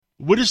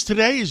with us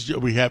today is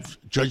we have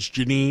Judge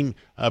Jeanine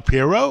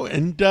Pirro,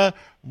 and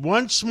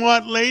one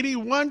smart lady,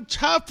 one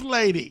tough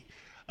lady.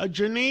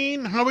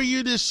 Jeanine, how are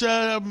you this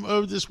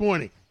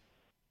morning?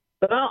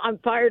 Well, I'm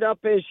fired up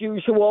as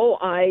usual.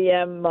 I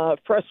am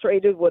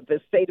frustrated with the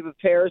state of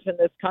affairs in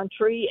this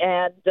country,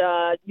 and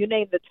you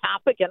name the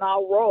topic, and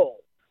I'll roll.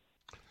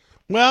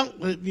 Well,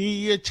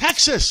 the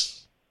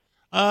Texas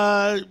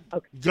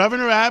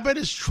Governor Abbott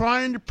is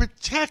trying to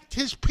protect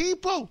his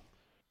people.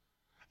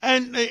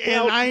 And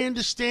I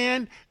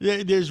understand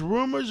that there's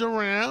rumors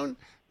around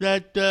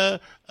that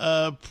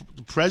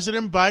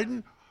President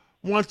Biden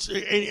wants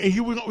he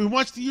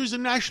wants to use the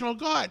National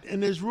Guard,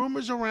 and there's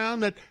rumors around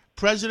that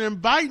President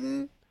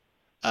Biden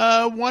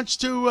wants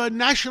to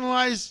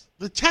nationalize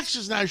the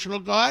Texas National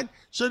Guard,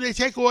 so they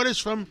take orders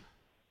from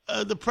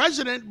the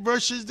president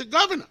versus the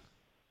governor.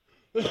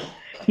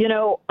 You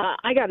know,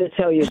 I got to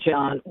tell you,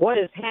 John, what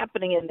is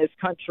happening in this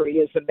country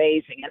is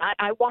amazing, and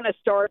I want to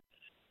start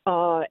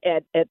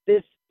at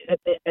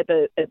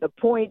the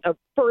point of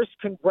first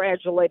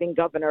congratulating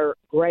Governor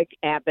Greg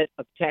Abbott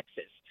of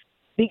Texas,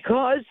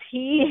 because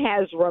he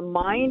has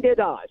reminded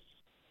us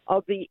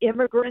of the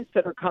immigrants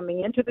that are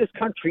coming into this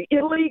country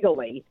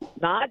illegally,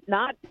 not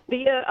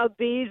via a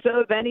visa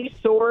of any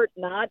sort,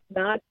 not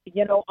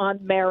on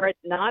merit,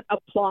 not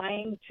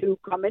applying to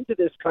come into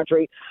this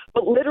country,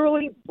 but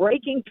literally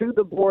breaking through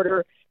the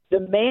border,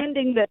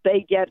 demanding that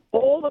they get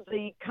all of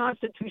the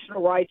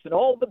constitutional rights and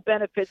all the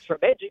benefits from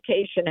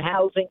education,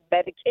 housing,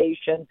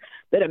 medication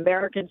that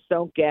Americans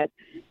don't get.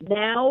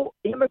 Now,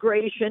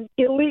 immigration,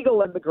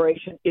 illegal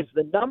immigration, is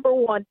the number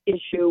one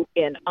issue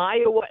in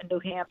Iowa and New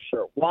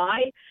Hampshire.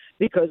 Why?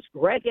 Because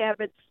Greg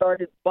Abbott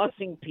started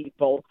busing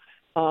people,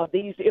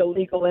 these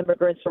illegal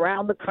immigrants,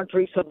 around the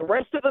country, so the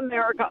rest of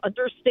America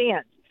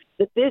understands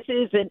that this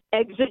is an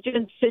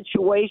exigent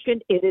situation.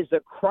 It is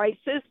a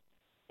crisis.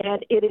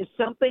 And it is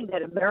something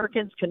that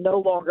Americans can no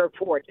longer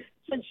afford.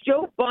 Since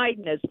Joe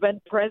Biden has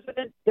been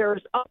president,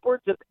 there's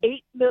upwards of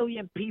 8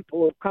 million people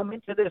who have come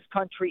into this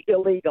country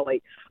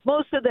illegally.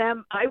 Most of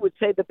them, I would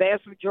say the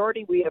vast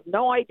majority, we have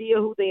no idea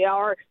who they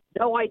are,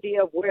 no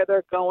idea of where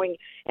they're going.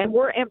 And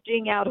we're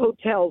emptying out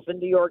hotels in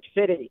New York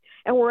City.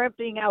 And we're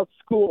emptying out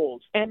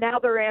schools. And now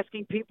they're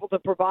asking people to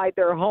provide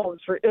their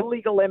homes for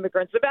illegal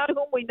immigrants about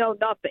whom we know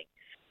nothing.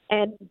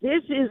 And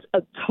this is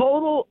a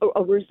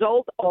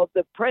result of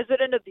the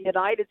President of the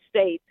United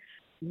States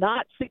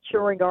not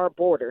securing our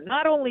border.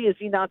 Not only is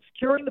he not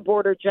securing the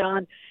border,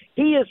 John,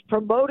 he is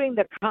promoting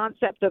the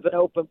concept of an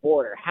open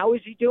border. How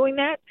is he doing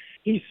that?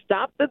 He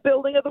stopped the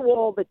building of the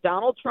wall that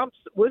Donald Trump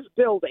was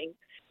building.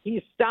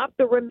 He stopped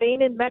the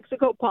Remain in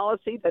Mexico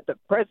policy that the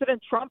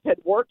President Trump had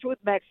worked with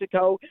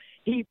Mexico.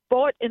 He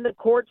fought in the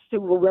courts to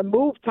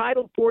remove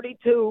Title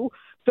 42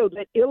 so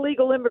that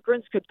illegal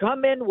immigrants could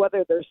come in,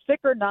 whether they're sick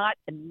or not,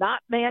 and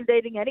not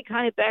mandating any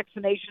kind of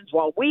vaccinations,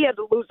 while we had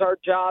to lose our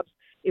jobs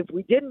if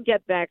we didn't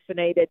get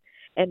vaccinated.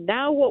 And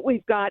now what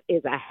we've got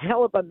is a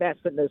hell of a mess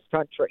in this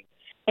country.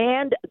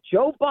 And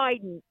Joe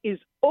Biden is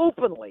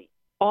openly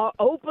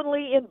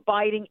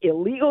inviting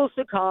illegals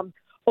to come,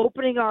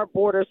 opening our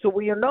border. So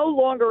we are no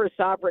longer a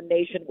sovereign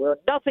nation. We're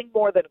nothing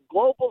more than a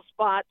global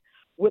spot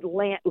with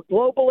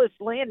globalist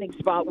landing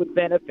spot with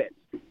benefits.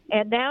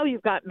 And now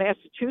you've got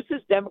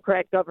Massachusetts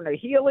Democrat Governor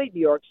Healy,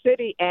 New York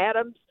City,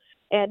 Adams,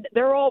 and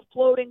they're all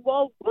floating,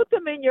 well, put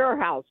them in your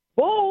house.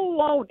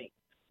 Baloney.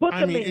 Put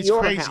them in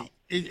your house.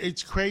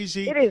 It's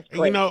crazy. It is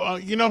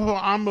crazy. You know who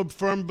I'm a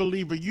firm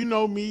believer. You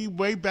know me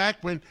way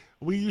back when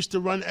we used to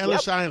run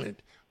Ellis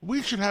Island.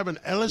 We should have an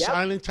Ellis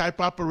Island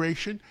type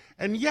operation.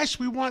 And yes,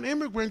 we want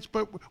immigrants,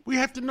 but we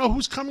have to know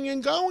who's coming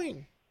and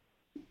going.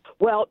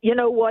 Well, you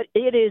know what?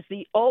 It is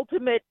the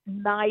ultimate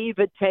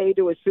naivete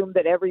to assume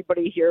that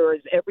everybody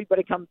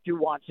comes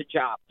through wants a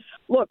job.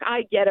 Look,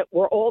 I get it.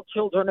 We're all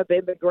children of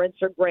immigrants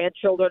or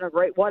grandchildren or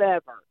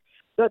whatever.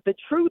 But the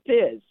truth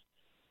is,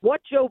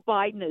 what Joe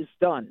Biden has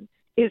done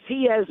is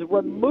he has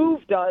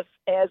removed us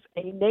as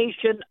a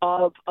nation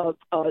of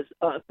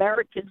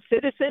American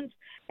citizens,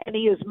 and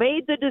he has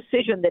made the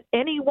decision that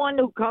anyone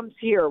who comes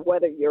here,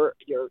 whether you're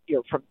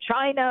from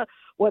China,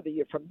 whether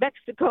you're from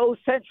Mexico,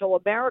 Central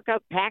America,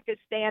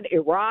 Pakistan,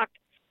 Iraq,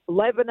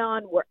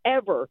 Lebanon,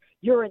 wherever,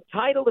 you're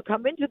entitled to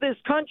come into this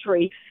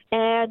country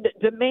and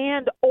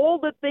demand all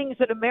the things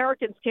that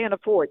Americans can't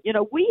afford. You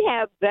know, we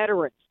have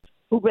veterans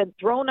who've been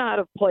thrown out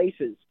of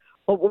places.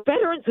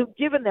 Veterans who've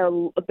given their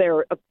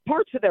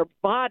parts of their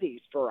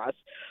bodies for us,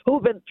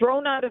 who've been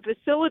thrown out of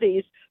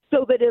facilities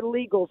so that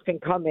illegals can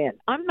come in.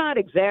 I'm not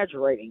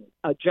exaggerating,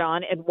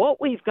 John. And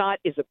what we've got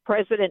is a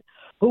president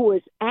who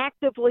is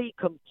actively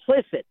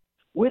complicit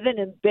with an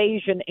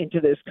invasion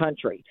into this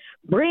country.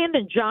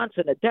 Brandon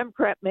Johnson, a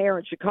Democrat mayor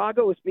in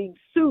Chicago, is being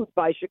sued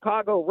by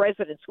Chicago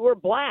residents who are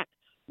black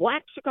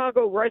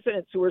Chicago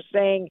residents who are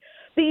saying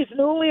these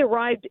newly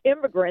arrived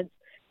immigrants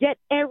get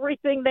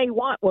everything they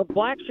want. We're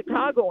black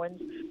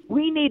Chicagoans.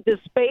 We need the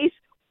space.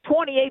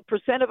 28%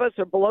 of us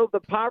are below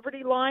the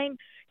poverty line.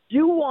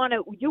 You want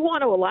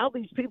to allow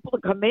these people to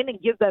come in and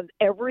give them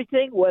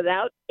everything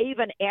without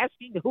even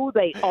asking who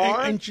they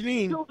are? And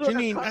Jeanine,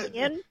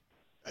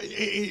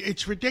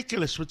 It's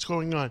ridiculous what's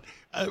going on.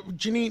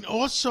 Jeanine,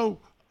 also,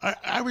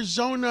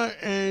 Arizona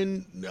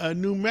and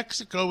New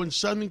Mexico and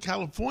Southern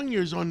California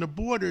is on the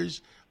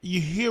borders. You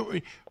hear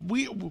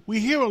we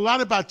hear a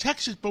lot about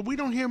Texas, but we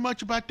don't hear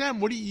much about them.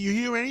 What do you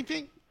hear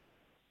anything?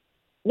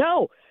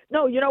 No.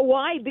 You know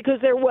why? Because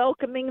they're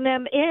welcoming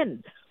them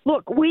in.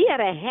 Look, we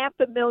had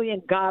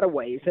 500,000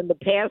 gotaways in the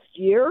past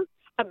year.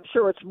 I'm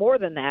sure it's more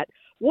than that.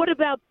 What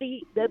about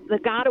the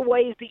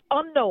gotaways, the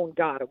unknown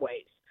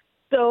gotaways?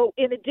 So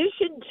in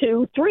addition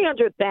to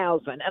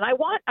 300,000, and I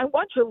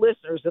want your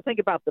listeners to think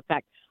about the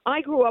fact,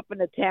 I grew up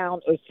in a town,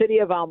 a city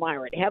of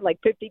Elmira. It had like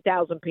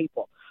 50,000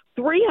 people.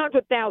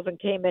 300,000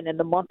 came in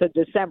the month of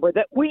December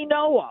that we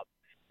know of.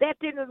 That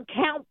didn't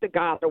count the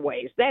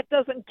gotaways. That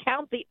doesn't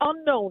count the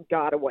unknown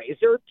gotaways.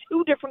 There are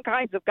two different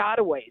kinds of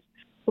gotaways.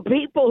 For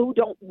people who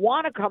don't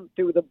want to come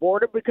through the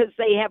border because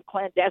they have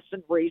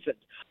clandestine reasons.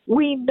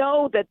 We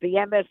know that the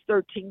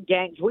MS-13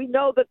 gangs, we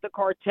know that the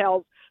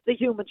cartels, the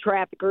human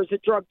traffickers, the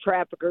drug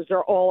traffickers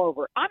are all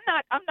over. I'm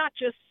not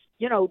just,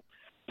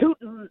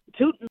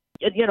 tooting,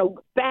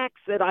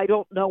 facts that I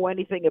don't know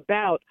anything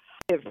about.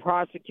 I have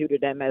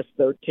prosecuted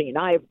MS-13.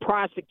 I have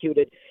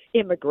prosecuted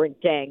immigrant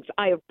gangs.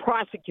 I have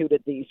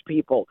prosecuted these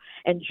people.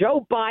 And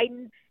Joe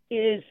Biden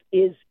is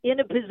in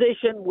a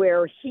position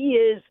where he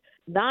is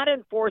not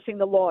enforcing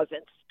the laws.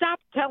 And stop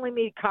telling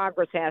me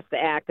Congress has to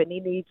act and he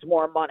needs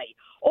more money.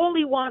 All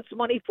he wants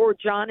money for,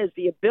 John, is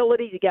the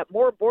ability to get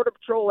more Border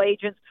Patrol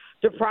agents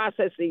to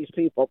process these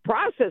people.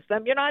 Process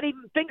them. You're not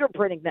even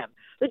fingerprinting them.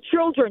 The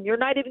children, you're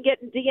not even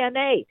getting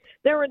DNA.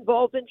 They're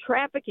involved in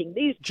trafficking.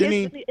 These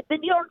kids, the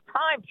New York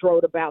Times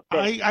wrote about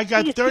this. I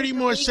got 30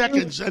 more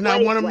seconds, and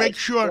I want to make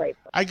sure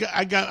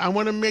I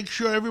want to make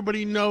sure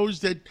everybody knows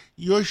that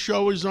your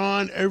show is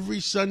on every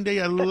Sunday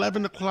at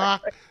 11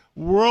 o'clock.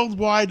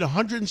 Worldwide,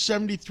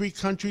 173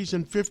 countries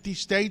and 50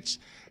 states,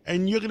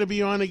 and you're going to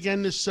be on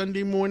again this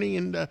Sunday morning,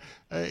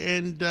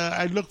 and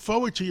I look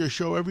forward to your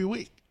show every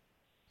week.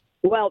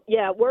 Well,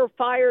 yeah, we're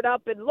fired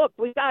up, and look,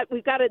 we've got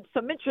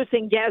some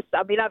interesting guests.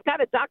 I mean, I've got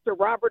a Dr.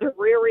 Robert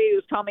Hariri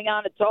who's coming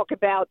on to talk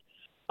about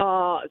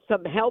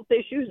some health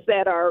issues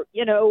that are,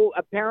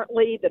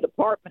 apparently the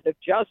Department of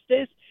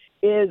Justice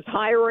is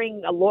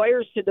hiring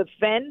lawyers to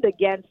defend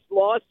against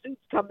lawsuits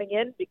coming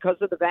in because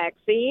of the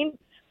vaccine.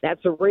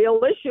 That's a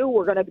real issue.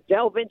 We're going to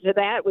delve into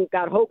that. We've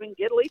got Hogan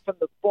Gidley from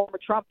the former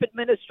Trump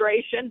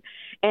administration,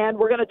 and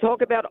we're going to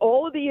talk about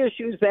all of the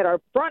issues that are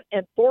front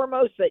and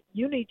foremost that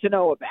you need to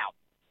know about.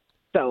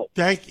 So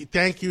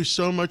thank you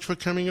so much for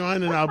coming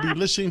on, and I'll be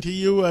listening to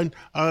you at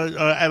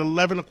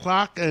 11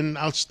 o'clock, and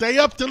I'll stay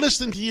up to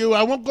listen to you.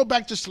 I won't go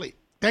back to sleep.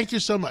 Thank you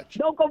so much.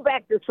 Don't go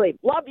back to sleep.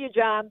 Love you,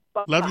 John.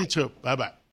 Bye-bye. Love you too. Bye-bye.